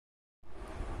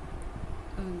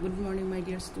Good morning, my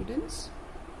dear students.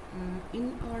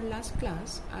 In our last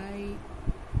class, I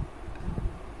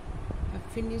have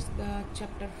finished the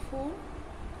chapter 4,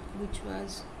 which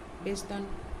was based on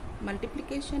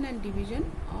multiplication and division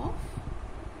of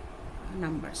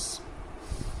numbers.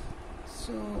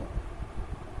 So,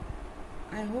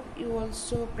 I hope you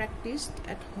also practiced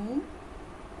at home.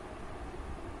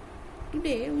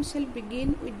 Today, we shall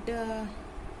begin with the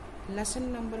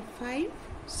lesson number 5,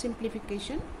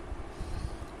 simplification.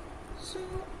 So,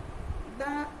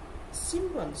 the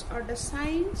symbols or the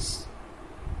signs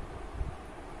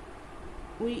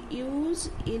we use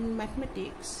in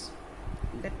mathematics,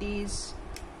 that is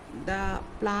the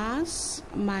plus,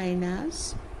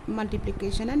 minus,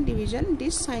 multiplication and division,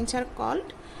 these signs are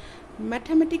called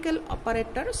mathematical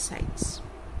operator signs.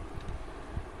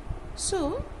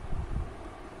 So,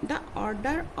 the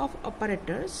order of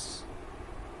operators,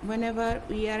 whenever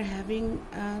we are having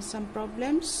some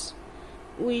problems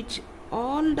with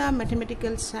all the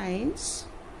mathematical signs,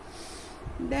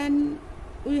 then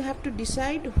we have to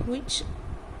decide which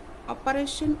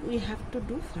operation we have to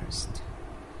do first.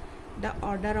 The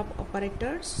order of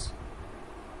operators,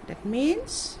 that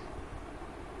means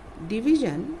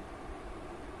division,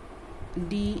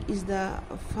 D is the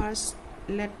first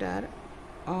letter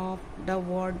of the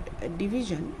word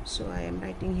division, so I am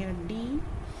writing here D.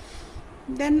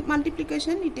 Then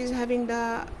multiplication, it is having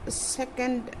the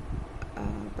second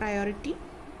priority.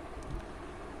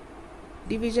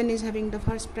 Division is having the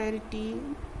first priority,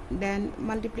 then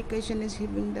multiplication is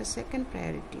having the second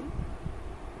priority.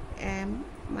 M,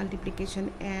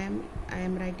 multiplication M, I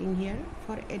am writing here.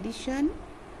 For addition,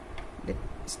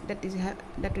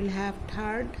 that will have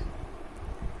third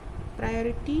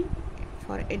priority.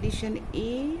 For addition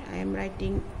A, I am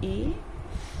writing A.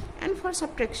 And for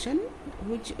subtraction,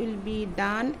 which will be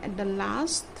done at the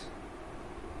last,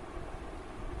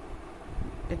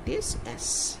 that is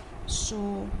S.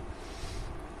 So,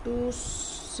 to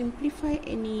simplify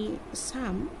any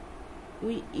sum,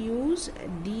 we use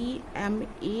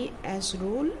DMA as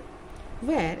rule,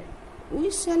 where we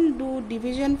shall do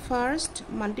division first,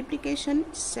 multiplication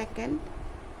second,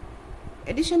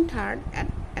 addition third,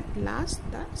 and at last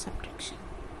the subtraction.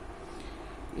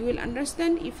 You will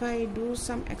understand if I do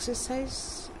some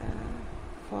exercise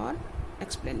for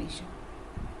explanation.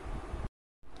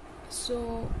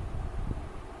 So,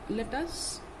 let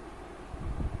us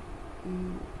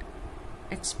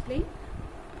explain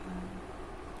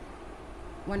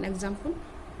one example.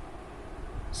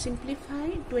 Simplify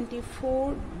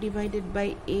 24 divided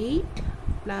by 8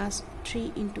 plus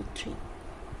 3 into 3.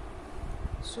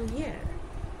 So here,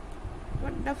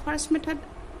 what the first method,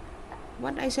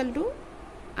 what I shall do?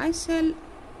 I shall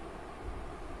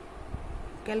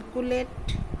calculate,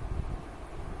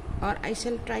 or I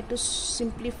shall try to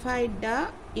simplify the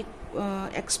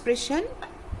expression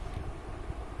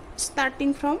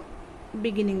starting from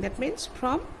beginning, that means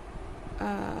from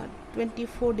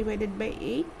 24 divided by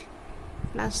 8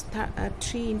 plus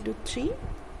 3 into 3,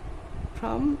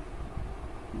 from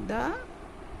the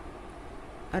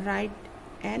right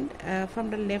and from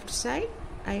the left side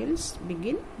I will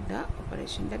begin the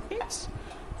operation. That means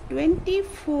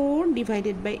 24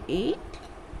 divided by 8.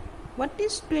 What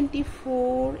is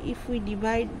 24? If we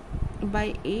divide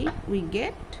by 8, we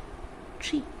get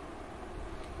 3.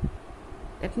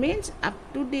 That means up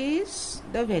to this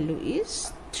the value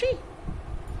is 3.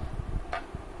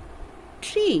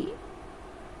 3,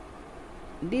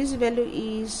 this value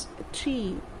is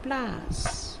 3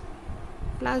 plus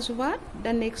what?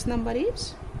 The next number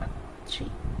is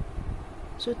 3.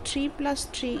 So 3 plus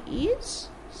 3 is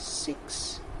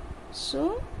 6.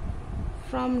 So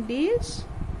from this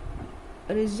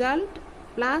result,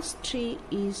 plus 3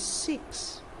 is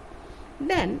 6.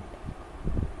 Then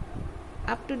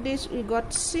up to this we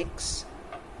got 6.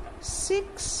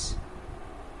 6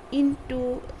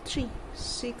 into 3.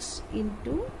 6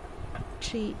 into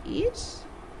 3 is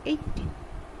 18.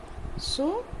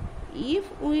 So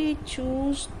if we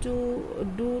choose to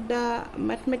do the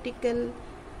mathematical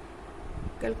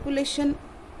calculation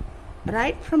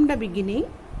right from the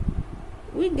beginning,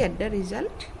 we get the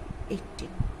result 18.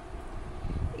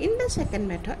 In the second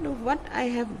method, what I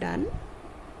have done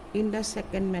in the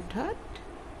second method,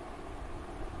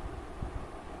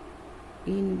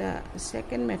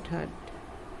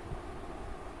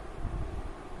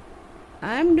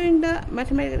 I am doing the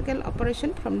mathematical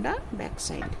operation from the back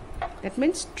side. That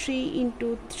means 3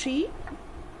 into 3,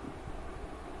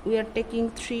 we are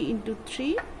taking 3 into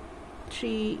 3.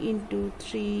 3 into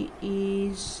 3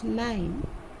 is 9.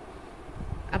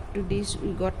 Up to this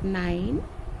we got 9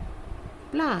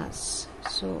 plus,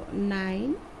 so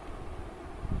 9,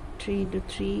 3 into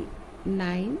 3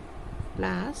 9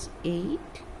 plus 8.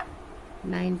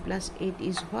 9 plus 8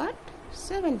 is what?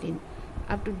 17.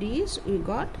 Up to this we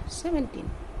got 17.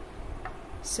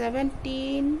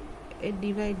 17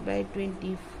 divided by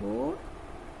 24.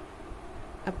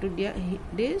 Up to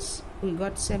this we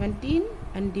got 17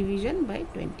 and division by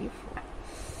 24.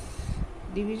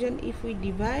 Division, if we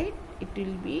divide, it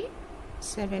will be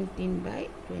 17 by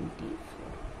 24.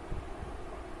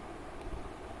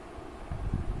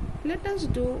 Let us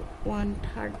do one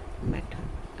third method.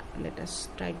 Let us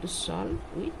try to solve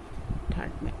with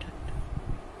third method.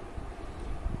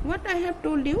 What I have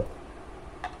told you,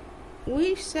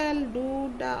 we shall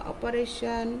do the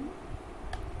operation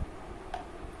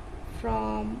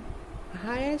from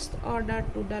highest order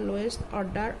to the lowest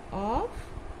order of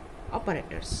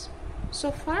operators. So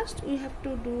first we have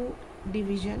to do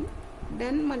division,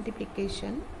 then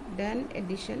multiplication, then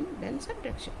addition, then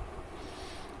subtraction.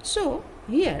 So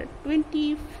here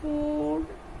 24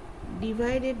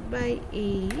 divided by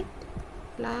 8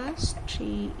 plus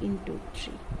 3 into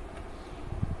 3.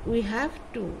 We have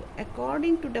to,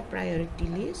 according to the priority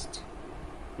list,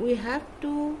 we have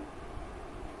to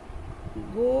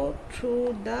go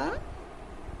through the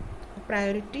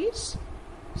priorities.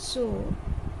 So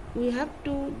we have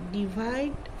to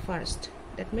divide first.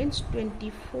 That means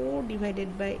 24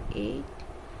 divided by 8.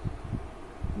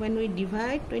 When we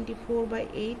divide 24 by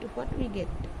 8, what we get?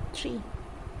 3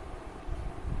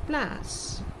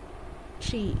 plus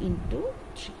 3 into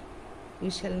 3. We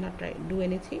shall not do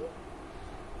anything.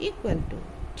 Equal to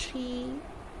 3.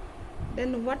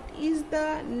 Then what is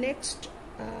the next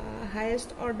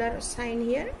highest order sign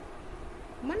here?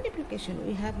 Multiplication.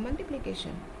 We have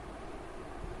multiplication.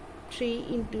 3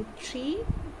 into 3,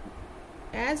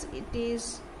 as it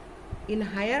is in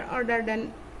higher order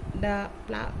than the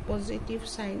positive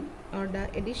sign or the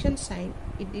addition sign,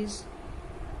 it is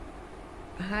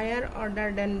higher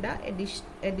order than the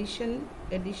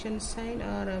addition sign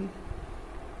or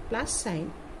plus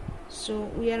sign. So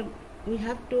we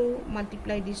have to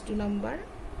multiply these two numbers.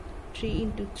 3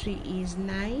 into 3 is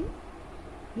 9.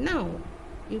 Now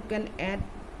you can add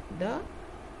the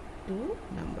two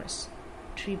numbers.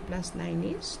 3 plus 9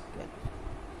 is 12.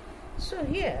 So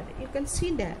here you can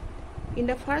see that in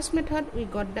the first method we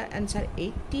got the answer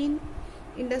 18.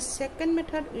 In the second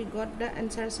method we got the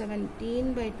answer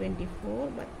 17 by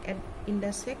 24. But in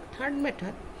the third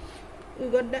method we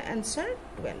got the answer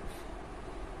 12.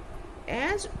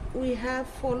 As we have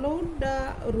followed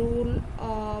the rule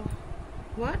of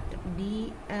what?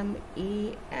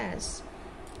 DMAS.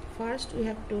 First we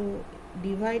have to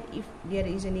divide if there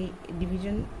is any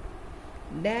division.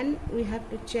 Then we have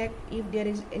to check if there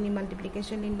is any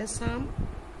multiplication in the sum.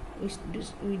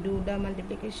 We do the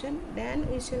multiplication. Then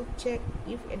we shall check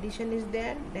if addition is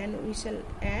there. Then we shall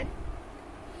add.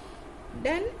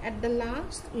 Then at the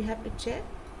last we have to check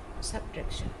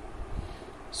subtraction.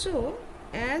 So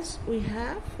as we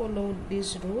have followed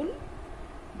this rule,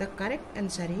 the correct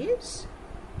answer is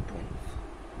 12.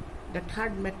 The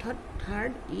third method,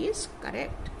 third, is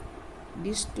correct.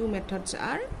 These two methods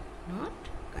are not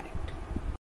correct.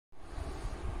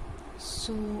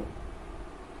 So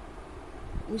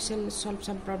we shall solve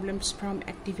some problems from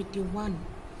activity 1.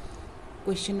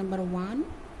 Question number 1.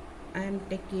 I am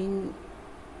taking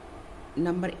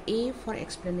number A for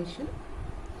explanation.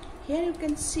 Here you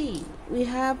can see we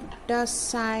have the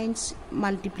signs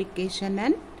multiplication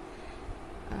and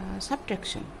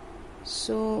subtraction.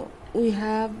 So we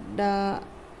have the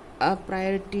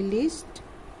priority list.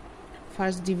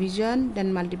 First division,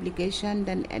 then multiplication,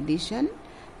 then addition,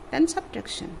 then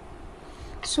subtraction.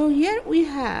 So here we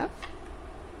have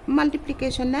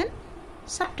multiplication and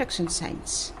subtraction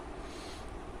signs.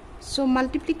 So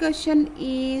multiplication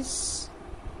is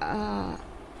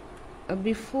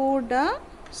before the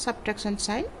subtraction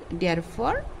sign,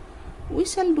 therefore we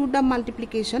shall do the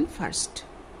multiplication first.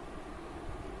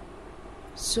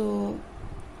 So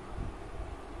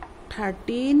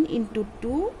 13 into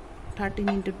 2, 13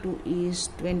 into 2 is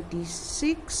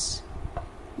 26,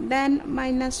 then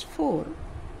minus 4.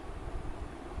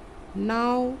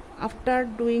 Now after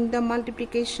doing the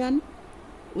multiplication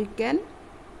we can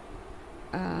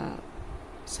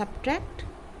subtract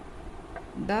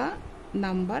the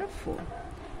number 4.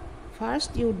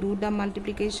 First you do the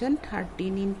multiplication.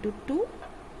 13 into 2,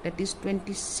 that is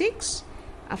 26.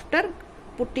 After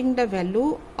putting the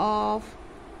value of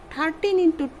 13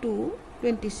 into 2,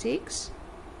 26,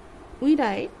 we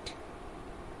write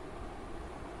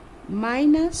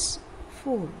minus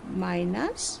 4,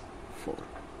 minus 4.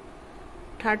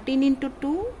 13 into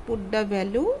 2, put the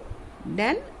value,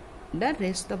 then the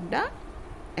rest of the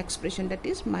expression, that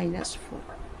is minus 4.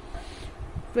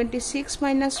 26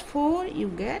 minus 4, you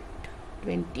get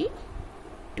 22.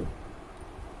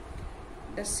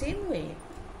 The same way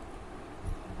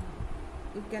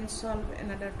you can solve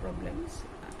another problems,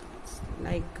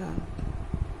 like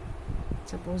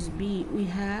suppose B, we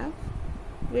have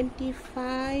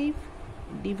 25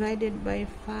 divided by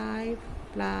 5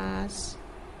 plus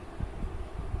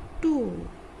 2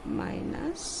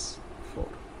 minus 4.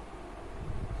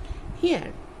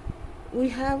 Here we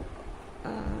have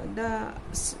the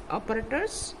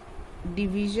operators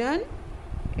division,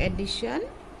 addition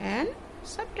and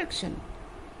subtraction.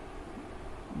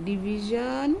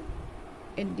 Division,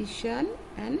 addition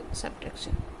and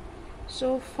subtraction.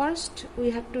 So first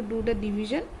we have to do the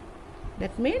division.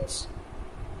 That means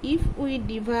if we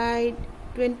divide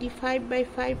 25 by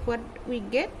 5, what we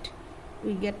get?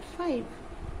 We get 5.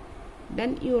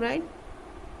 Then you write,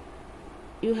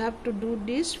 you have to do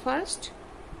this first.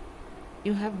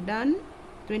 You have done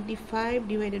 25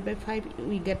 divided by 5,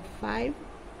 we get 5,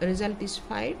 result is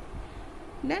 5.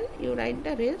 Then you write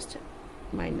the rest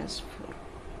minus 4.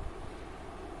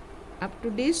 Up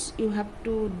to this you have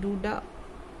to do the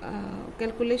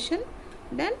calculation.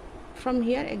 Then from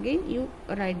here again you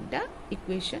write the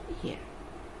equation here,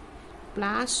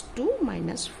 plus 2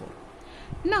 minus 4.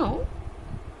 Now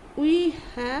we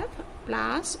have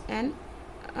plus and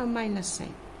a minus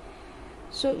sign.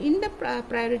 So in the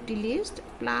priority list,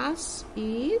 plus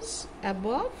is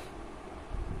above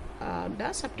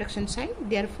the subtraction sign.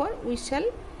 Therefore we shall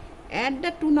add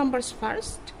the two numbers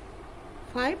first.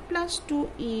 5 plus 2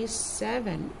 is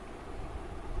 7.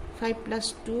 5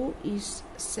 plus 2 is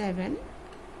 7.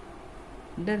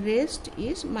 The rest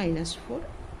is minus 4.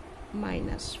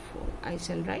 Minus 4. I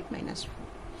shall write minus 4.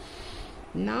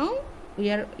 Now we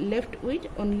are left with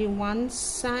only one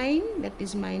sign, that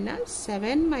is minus.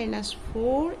 7 minus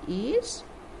 4 is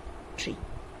 3.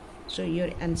 So your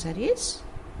answer is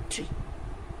 3.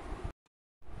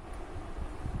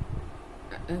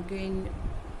 Again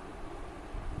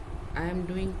I am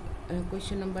doing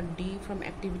question number D from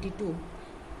activity 2.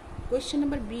 Question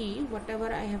number B,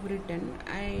 whatever I have written,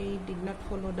 I did not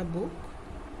follow the book.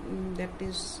 That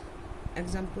is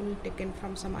example taken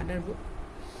from some other book.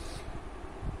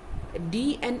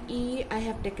 D and E I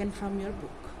have taken from your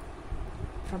book,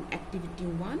 from activity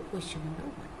 1, question number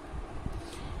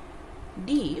 1.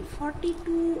 D,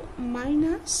 42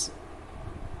 minus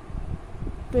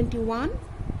 21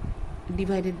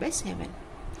 divided by 7.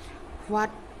 What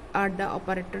are the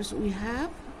operators we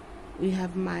have? We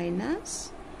have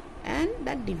minus and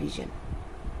the division.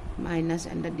 Minus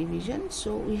and the division.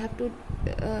 So we have to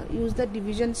use the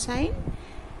division sign.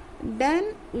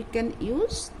 Then we can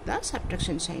use the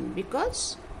subtraction sign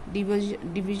because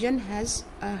division has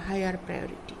a higher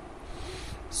priority.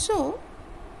 So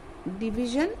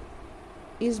division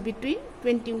is between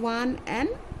 21 and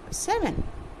 7.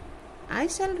 I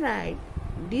shall write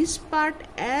this part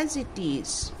as it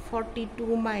is,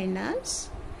 42 minus,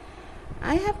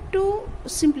 I have to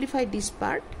simplify this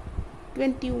part.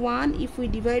 21, if we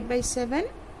divide by 7,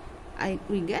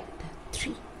 we get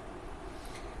 3.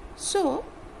 So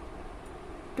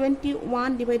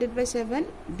 21 divided by 7,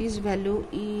 this value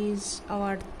is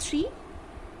our 3.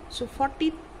 So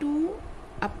 42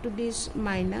 up to this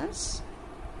minus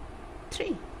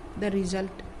 3. The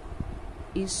result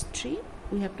is 3.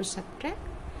 We have to subtract.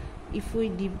 If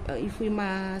we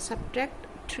subtract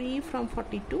 3 from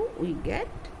 42, we get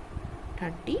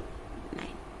 39.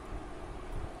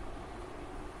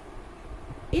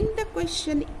 In the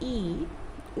question E,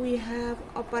 we have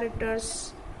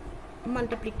operators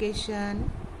multiplication,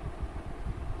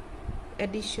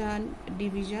 addition,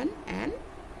 division and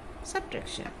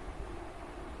subtraction.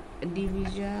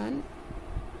 Division,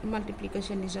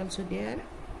 multiplication is also there,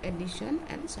 addition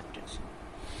and subtraction.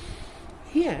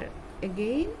 Here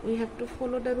again we have to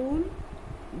follow the rule.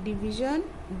 Division,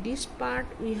 this part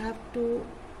we have to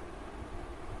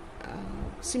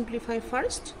simplify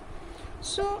first.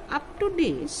 So up to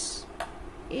this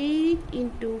 8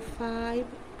 into 5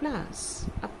 plus,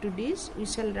 up to this we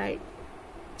shall write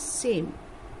same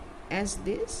as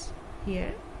this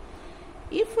here.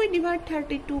 If we divide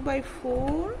 32 by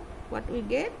 4, what we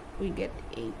get? We get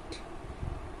 8.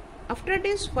 After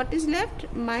this, what is left?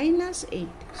 Minus 8.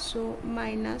 So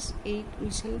minus 8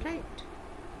 we shall write.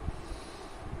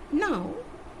 Now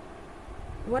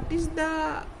what is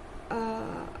the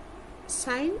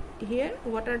sign here?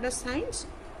 What are the signs?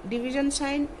 Division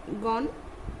sign gone.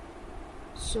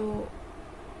 So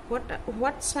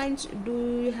what signs do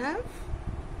we have?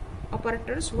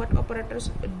 Operators. What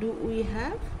operators do we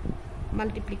have?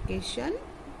 Multiplication,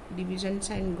 division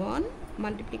sign gone.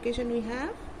 Multiplication we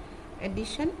have,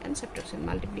 addition and subtraction.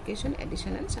 Multiplication,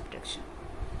 addition and subtraction.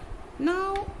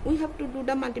 Now we have to do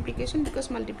the multiplication,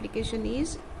 because multiplication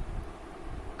is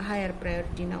higher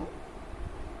priority now.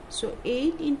 So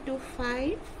 8 into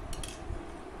 5,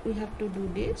 we have to do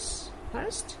this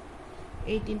first.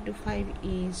 8 into 5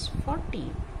 is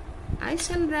 40. I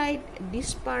shall write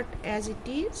this part as it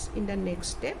is in the next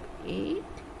step, 8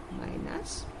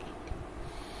 minus 8.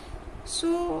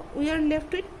 So we are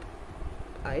left with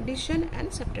addition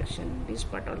and subtraction. This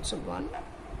part also gone.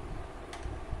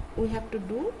 We have to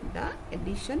do the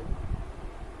addition.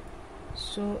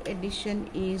 So addition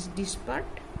is this part.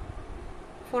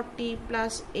 40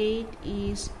 plus 8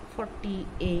 is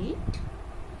 48,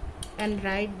 and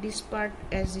write this part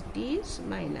as it is,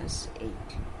 minus 8.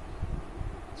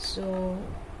 So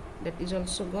that is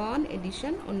also gone,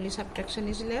 addition, only subtraction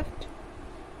is left.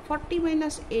 40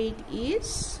 minus 8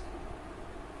 is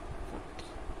 40.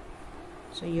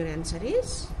 So your answer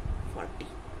is 40.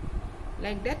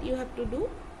 Like that you have to do.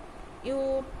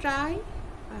 You try.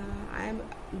 I am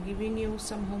giving you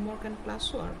some homework and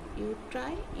classwork. You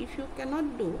try. If you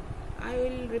cannot do, I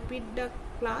will repeat the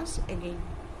class again.